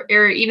 or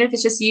even if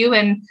it's just you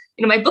and,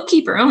 my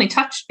bookkeeper only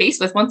touch base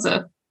with once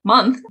a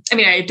month. I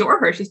mean, I adore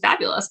her. She's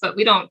fabulous, but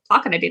we don't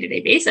talk on a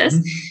day-to-day basis.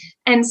 Mm-hmm.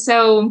 And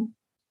so,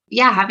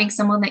 yeah, having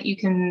someone that you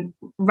can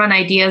run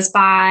ideas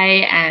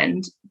by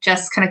and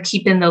just kind of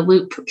keep in the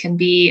loop can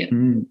be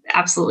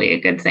absolutely a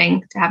good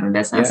thing to have in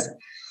business. Yeah.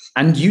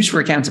 And use for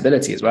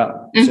accountability as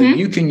well. Mm-hmm. So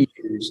you can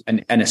use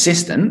an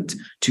assistant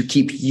to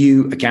keep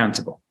you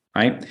accountable,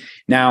 right?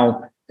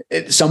 Now,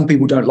 some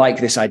people don't like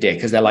this idea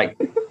because they're like,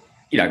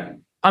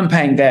 I'm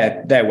paying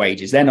their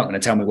wages. They're not going to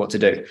tell me what to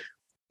do.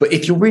 But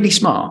if you're really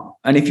smart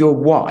and if you're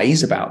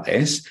wise about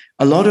this,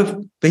 a lot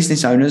of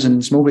business owners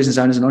and small business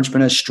owners and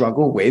entrepreneurs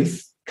struggle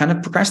with kind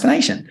of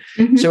procrastination.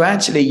 Mm-hmm. So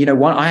actually,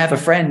 I have a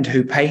friend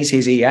who pays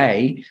his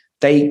EA.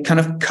 They kind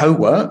of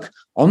co-work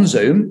on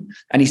Zoom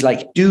and he's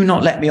like, do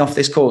not let me off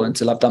this call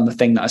until I've done the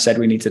thing that I said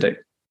we need to do.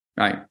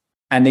 Right.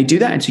 And they do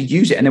that and to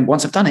use it. And then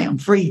once I've done it, I'm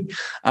free.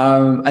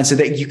 And so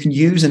that you can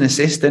use an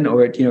assistant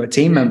or a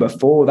team member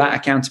for that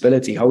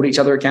accountability, hold each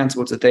other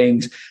accountable to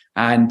things.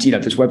 And,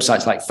 there's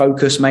websites like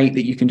FocusMate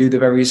that you can do the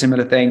very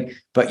similar thing.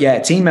 But yeah,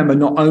 a team member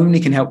not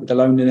only can help with the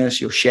loneliness,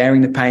 you're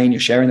sharing the pain,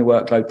 you're sharing the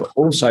workload, but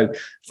also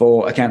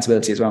for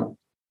accountability as well.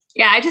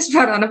 Yeah, I just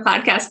brought on a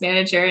podcast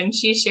manager and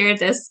she shared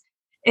this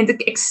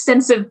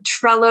extensive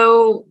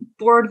Trello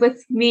board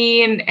with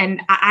me.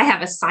 And I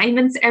have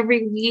assignments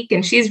every week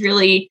and she's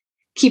really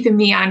keeping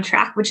me on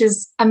track, which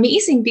is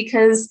amazing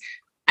because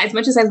as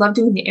much as I love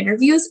doing the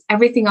interviews,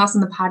 everything else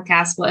in the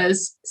podcast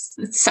was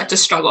such a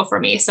struggle for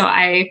me. So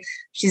I'm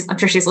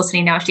sure she's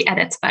listening now. She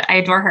edits, but I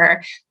adore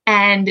her.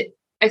 And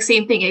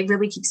same thing, it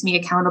really keeps me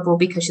accountable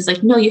because she's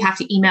like, no, you have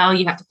to email,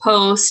 you have to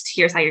post,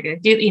 here's how you're going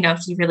to do,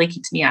 she really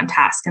keeps me on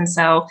task. And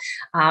so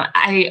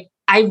I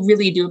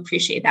really do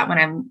appreciate that when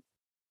I'm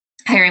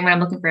hiring, when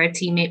I'm looking for a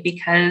teammate,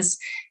 because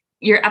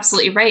you're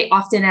absolutely right.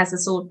 Often as a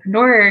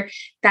solopreneur,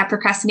 that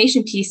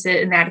procrastination piece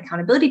and that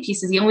accountability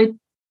piece is the only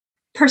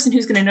person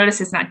who's going to notice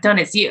it's not done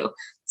is you.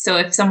 So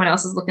if someone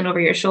else is looking over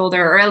your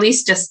shoulder or at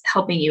least just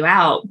helping you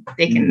out,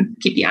 they can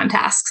keep you on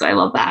task. So I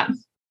love that.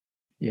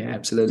 Yeah,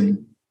 absolutely.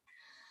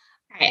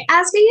 All right.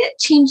 As we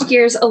change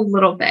gears a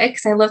little bit,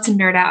 because I love to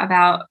nerd out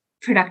about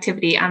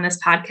productivity on this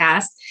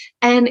podcast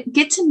and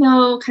get to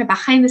know kind of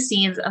behind the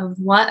scenes of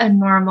what a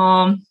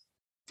normal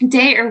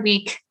day or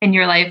week in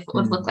your life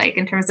would look like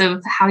in terms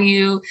of how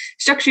you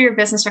structure your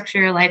business, structure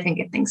your life, and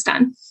get things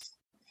done.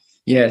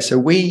 Yeah,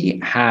 so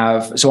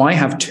I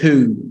have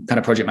two kind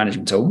of project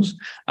management tools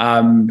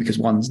because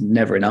one's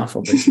never enough,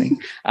 obviously.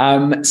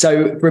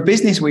 So for a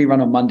business, we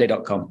run on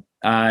Monday.com.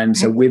 And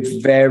so we're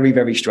very,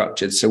 very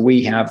structured. So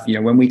we have,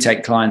 when we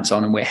take clients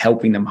on and we're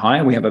helping them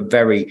hire, we have a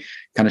very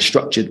kind of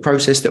structured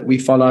process that we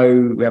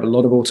follow. We have a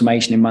lot of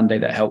automation in Monday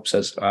that helps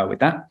us with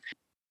that.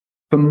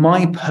 For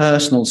my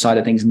personal side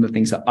of things and the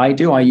things that I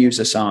do, I use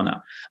Asana,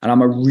 and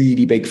I'm a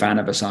really big fan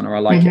of Asana. I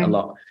like it a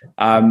lot.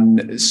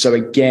 So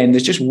again,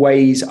 there's just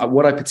ways.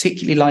 What I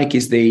particularly like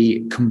is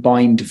the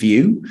combined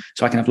view.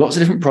 So I can have lots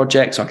of different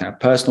projects. So I can have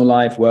personal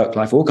life, work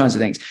life, all kinds of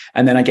things.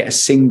 And then I get a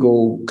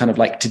single kind of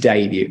like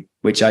today view,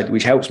 which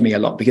helps me a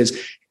lot because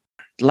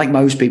like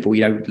most people,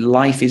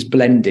 life is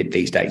blended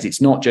these days. It's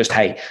not just,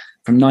 hey,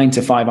 from 9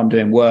 to 5, I'm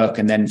doing work.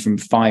 And then from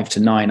 5 to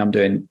 9, I'm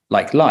doing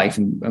like life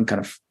and kind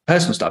of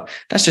personal stuff.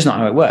 That's just not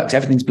how it works.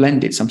 Everything's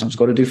blended. Sometimes I've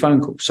got to do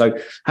phone calls. So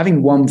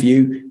having one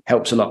view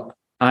helps a lot.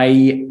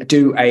 I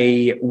do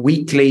a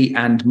weekly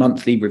and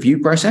monthly review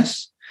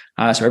process.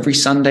 So every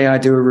Sunday I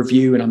do a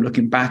review and I'm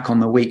looking back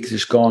on the week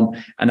that's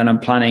gone. And then I'm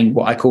planning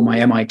what I call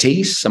my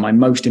MITs. So my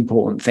most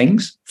important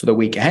things for the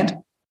week ahead.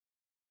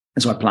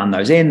 And so I plan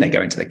those in. They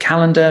go into the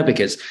calendar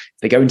because if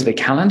they go into the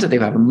calendar, they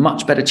have a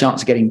much better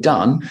chance of getting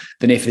done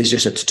than if there's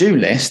just a to-do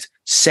list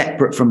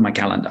separate from my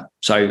calendar.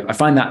 So I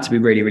find that to be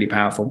really, really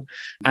powerful.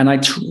 And I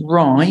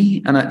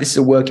try, and this is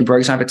a work in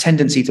progress, I have a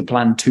tendency to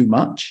plan too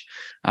much.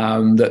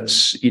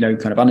 That's, kind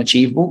of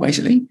unachievable,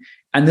 basically.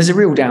 And there's a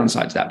real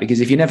downside to that,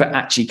 because if you're never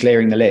actually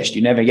clearing the list,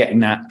 you're never getting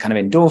that kind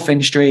of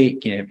endorphin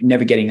streak,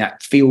 never getting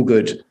that feel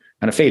good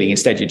kind of feeling.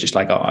 Instead, you're just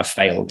like, oh, I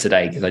failed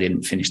today because I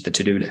didn't finish the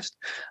to-do list.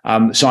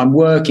 So I'm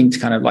working to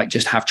kind of like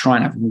just try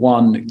and have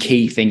one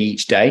key thing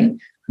each day.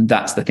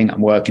 That's the thing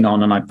I'm working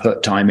on. And I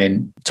put time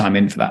in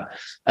for that.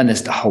 And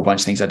there's a whole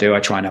bunch of things I do.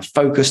 I try and have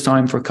focus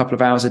time for a couple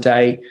of hours a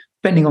day.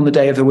 Depending on the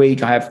day of the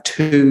week, I have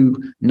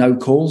 2 no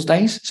calls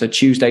days. So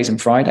Tuesdays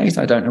and Fridays,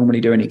 I don't normally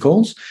do any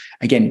calls.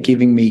 Again,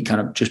 giving me kind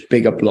of just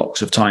bigger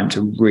blocks of time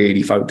to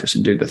really focus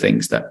and do the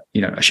things that,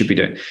 I should be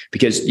doing.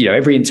 Because,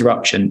 every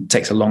interruption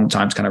takes a long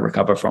time to kind of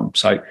recover from.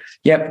 So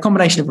yeah,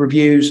 combination of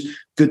reviews,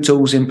 good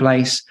tools in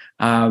place,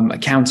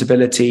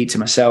 accountability to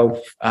myself,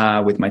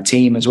 with my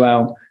team as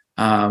well.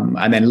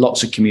 And then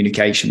lots of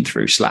communication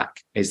through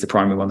Slack is the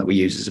primary one that we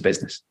use as a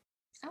business.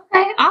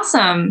 Okay,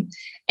 awesome.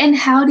 And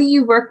how do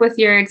you work with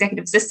your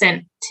executive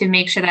assistant to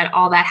make sure that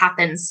all that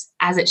happens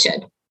as it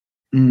should?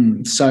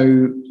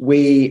 So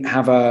we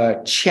have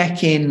a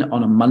check-in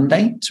on a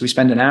Monday. So we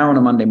spend an hour on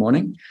a Monday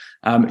morning.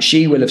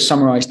 She will have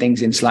summarized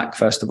things in Slack,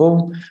 first of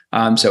all.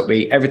 So it'll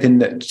be everything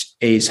that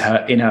is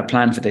in her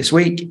plan for this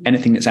week,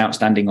 anything that's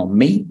outstanding on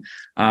me.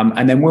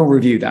 And then we'll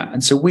review that.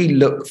 And so we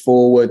look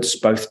forwards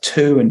both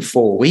 2 and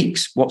 4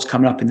 weeks. What's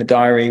coming up in the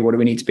diary? What do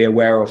we need to be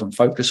aware of and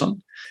focus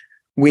on?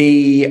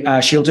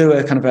 She'll do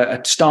a kind of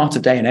a start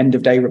of day and end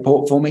of day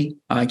report for me.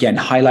 Again,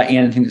 highlighting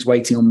anything that's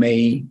waiting on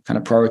me, kind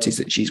of priorities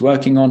that she's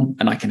working on,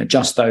 and I can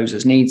adjust those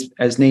as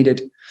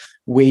needed.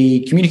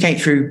 We communicate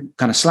through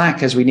kind of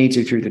Slack as we need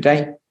to through the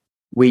day.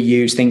 We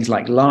use things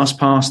like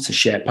LastPass to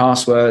share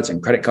passwords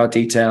and credit card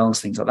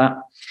details, things like that.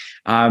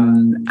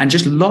 And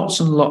just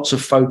lots and lots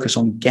of focus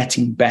on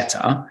getting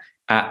better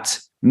at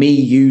me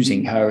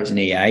using her as an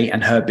EA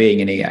and her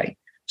being an EA.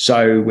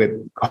 So we're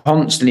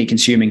constantly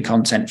consuming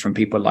content from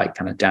people like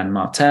kind of Dan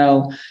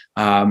Martell,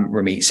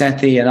 Ramit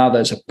Sethi, and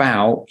others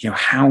about,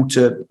 how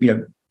to,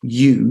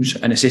 use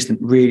an assistant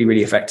really,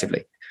 really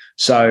effectively.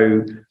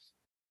 So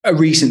a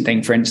recent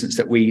thing, for instance,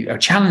 a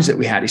challenge that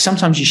we had is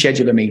sometimes you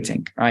schedule a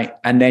meeting, right?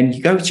 And then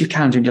you go to your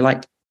calendar and you're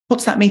like,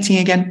 what's that meeting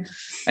again?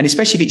 And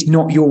especially if it's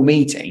not your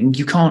meeting,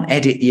 you can't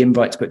edit the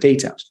invite to put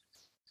details.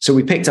 So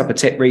we picked up a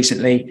tip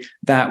recently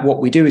that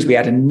what we do is we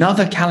add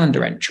another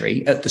calendar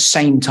entry at the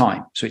same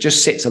time. So it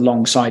just sits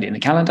alongside it in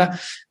the calendar,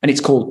 and it's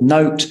called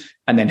Note,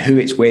 and then who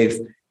it's with,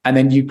 and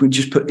then you would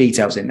just put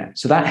details in there.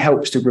 So that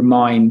helps to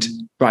remind,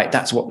 right,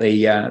 that's what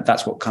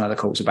kind of the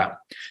call's about.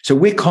 So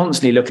we're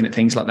constantly looking at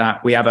things like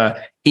that. We have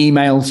a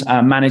emails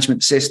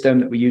management system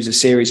that we use a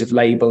series of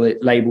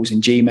labels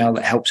in Gmail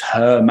that helps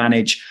her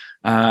manage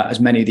as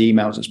many of the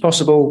emails as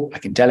possible. I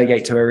can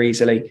delegate to her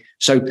easily.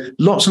 So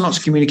lots and lots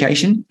of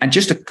communication and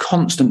just a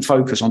constant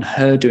focus on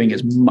her doing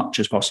as much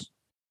as possible.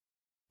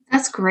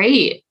 That's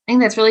great. I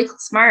think that's really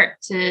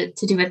smart to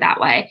do it that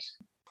way.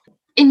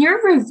 In your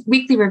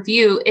weekly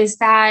review,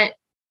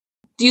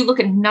 do you look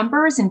at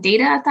numbers and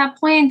data at that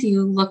point? Do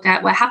you look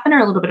at what happened, or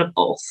a little bit of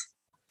both?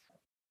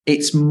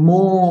 It's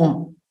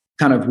more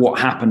kind of what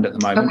happened at the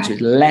moment, okay. So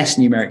it's less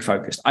numeric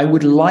focused. I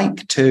would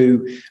like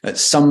to, at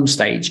some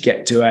stage,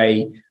 get to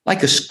a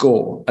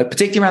score,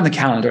 particularly around the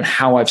calendar and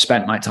how I've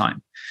spent my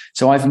time.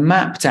 So I've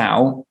mapped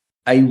out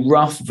a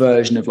rough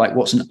version of like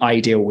what's an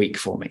ideal week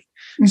for me.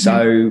 Mm-hmm.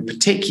 So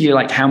particularly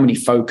like how many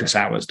focus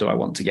hours do I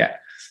want to get?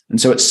 And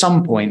so at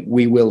some point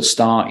we will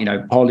start,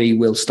 Polly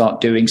will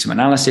start doing some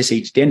analysis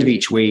at the end of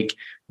each week.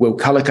 We'll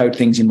color code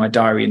things in my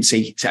diary and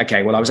see,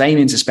 okay, well, I was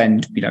aiming to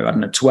spend,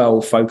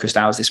 12 focused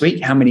hours this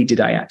week. How many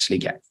did I actually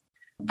get?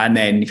 And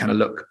then you kind of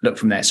look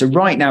from there. So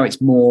right now it's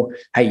more,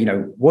 hey,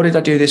 what did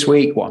I do this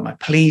week? What am I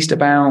pleased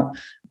about?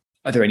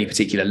 Are there any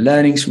particular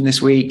learnings from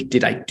this week?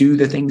 Did I do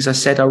the things I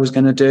said I was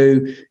going to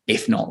do?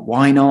 If not,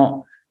 why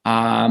not?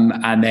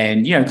 And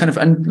then,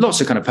 and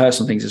lots of kind of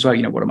personal things as well.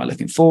 What am I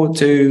looking forward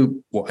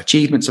to? What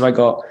achievements have I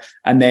got?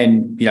 And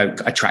then,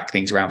 I track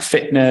things around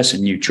fitness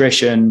and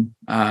nutrition,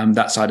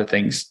 that side of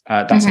thing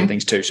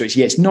too. So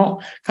it's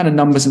not kind of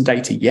numbers and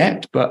data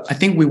yet, but I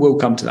think we will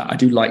come to that. I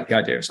do like the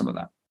idea of some of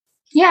that.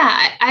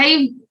 Yeah,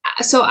 I'm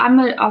also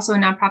a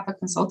nonprofit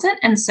consultant.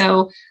 And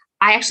so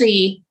I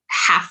actually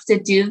have to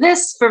do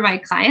this for my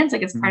clients.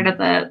 Like it's part of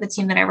the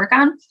team that I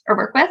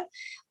work with.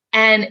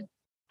 And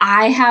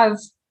I have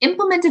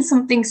implemented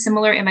something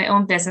similar in my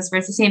own business where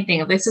it's the same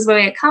thing. This is what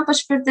I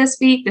accomplished for this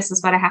week. This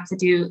is what I have to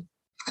do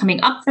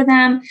coming up for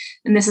them.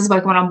 And this is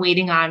what I'm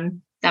waiting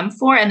on them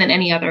for. And then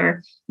any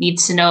other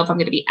needs to know if I'm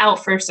going to be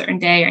out for a certain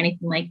day or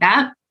anything like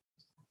that.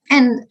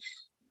 And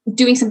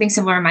doing something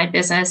similar in my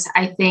business,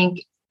 I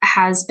think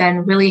has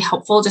been really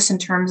helpful just in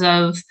terms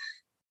of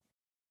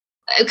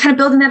kind of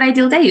building that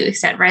ideal day you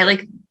said, right?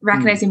 Like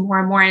recognizing more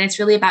and more. And it's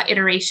really about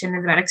iteration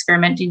and about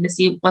experimenting to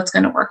see what's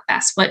going to work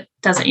best, what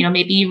doesn't.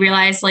 Maybe you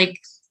realize like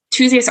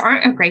Tuesdays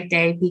aren't a great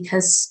day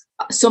because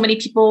so many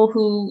people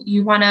who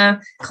you want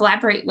to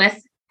collaborate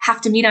with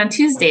have to meet on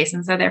Tuesdays.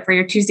 And so therefore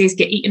your Tuesdays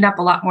get eaten up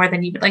a lot more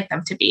than you would like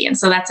them to be. And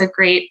so that's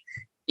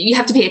you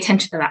have to pay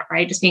attention to that,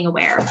 right? Just being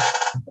aware.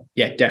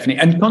 Yeah,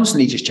 definitely. And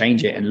constantly just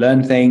change it and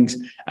learn things.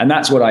 And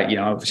that's what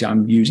obviously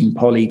I'm using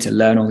Polly to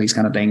learn all these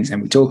kind of things.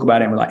 And we talk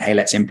about it and we're like, hey,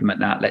 let's implement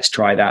that. Let's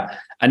try that.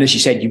 And as you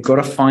said, you've got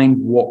to find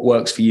what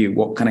works for you.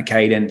 What kind of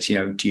cadence,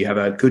 do you have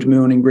a good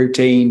morning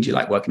routine? Do you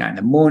like working out in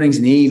the mornings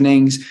and the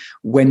evenings?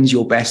 When's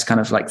your best kind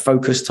of like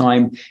focus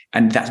time?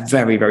 And that's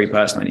very, very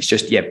personal. And it's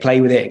just,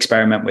 play with it,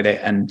 experiment with it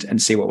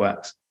and see what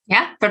works.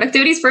 Yeah.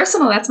 Productivity is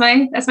personal. That's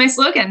my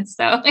slogan.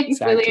 So I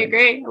completely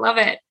agree. I love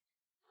it.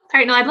 All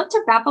right. Now I'd love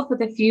to wrap up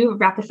with a few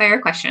rapid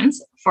fire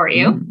questions for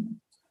you.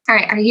 All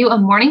right. Are you a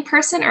morning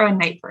person or a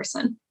night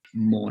person?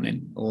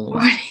 Morning. All the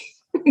way.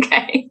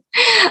 Okay.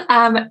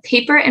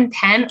 Paper and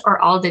pen or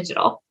all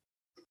digital?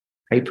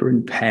 Paper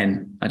and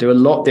pen. I do a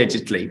lot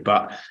digitally,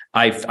 but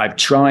I've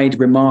tried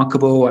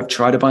Remarkable. I've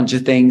tried a bunch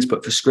of things,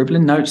 but for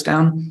scribbling notes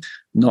down,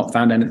 not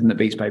found anything that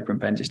beats paper and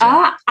pen just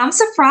yet. I'm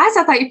surprised.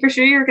 I thought for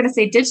sure you were going to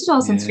say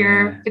digital since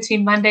you're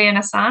between Monday and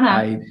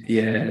Asana.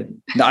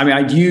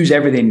 I use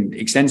everything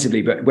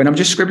extensively, but when I'm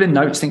just scribbling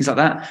notes, things like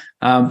that.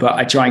 But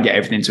I try and get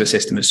everything into a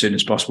system as soon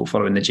as possible,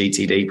 following the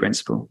GTD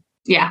principle.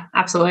 Yeah,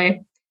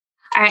 absolutely.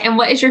 All right. And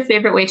what is your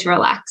favorite way to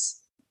relax?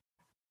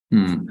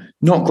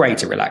 Not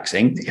great at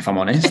relaxing, if I'm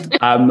honest.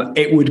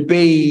 It would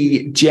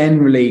be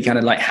generally kind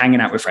of like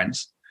hanging out with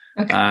friends.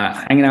 Okay.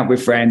 Hanging out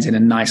with friends in a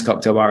nice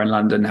cocktail bar in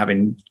London,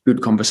 having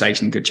good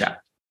conversation, good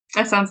chat.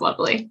 That sounds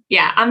lovely.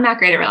 Yeah, I'm not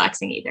great at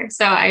relaxing either.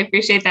 So I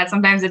appreciate that.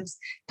 Sometimes it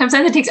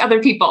takes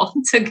other people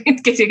to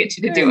get you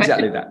to do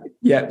exactly that.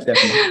 Yeah,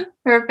 definitely.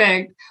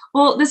 Perfect.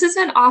 Well, this has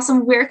been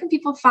awesome. Where can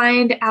people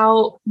find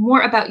out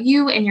more about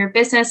you and your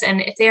business?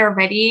 And if they are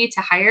ready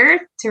to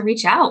hire, to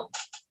reach out?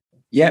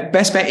 Yeah,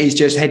 best bet is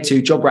just head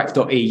to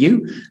jobrack.eu.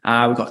 We've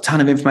got a ton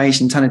of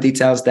information, ton of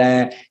details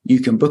there. You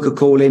can book a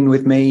call in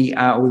with me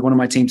or with one of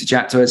my team to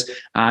chat to us.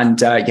 And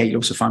you'll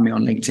also find me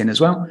on LinkedIn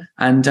as well.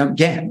 And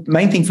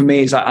main thing for me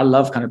is I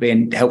love kind of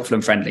being helpful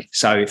and friendly.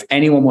 So if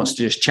anyone wants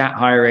to just chat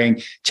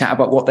hiring, chat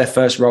about what their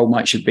first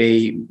role should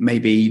be,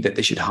 maybe that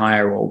they should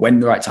hire or when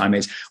the right time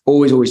is,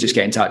 always just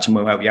get in touch and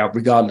we'll help you out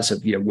regardless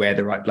of where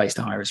the right place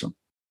to hire is from.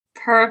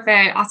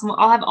 Perfect. Awesome. Well,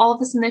 I'll have all of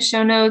this in the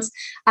show notes.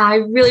 I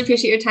really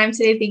appreciate your time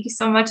today. Thank you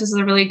so much. This was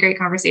a really great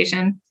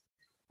conversation.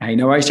 Hey,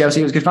 no worries,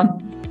 Chelsea. It was good fun.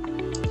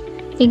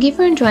 Thank you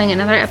for enjoying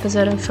another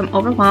episode of From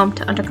Overwhelmed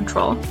to Under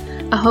Control.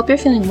 I hope you're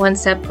feeling one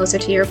step closer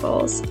to your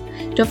goals.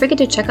 Don't forget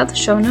to check out the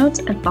show notes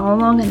and follow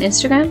along on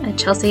Instagram at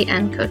Chelsea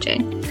N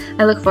Coaching.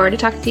 I look forward to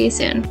talking to you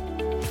soon.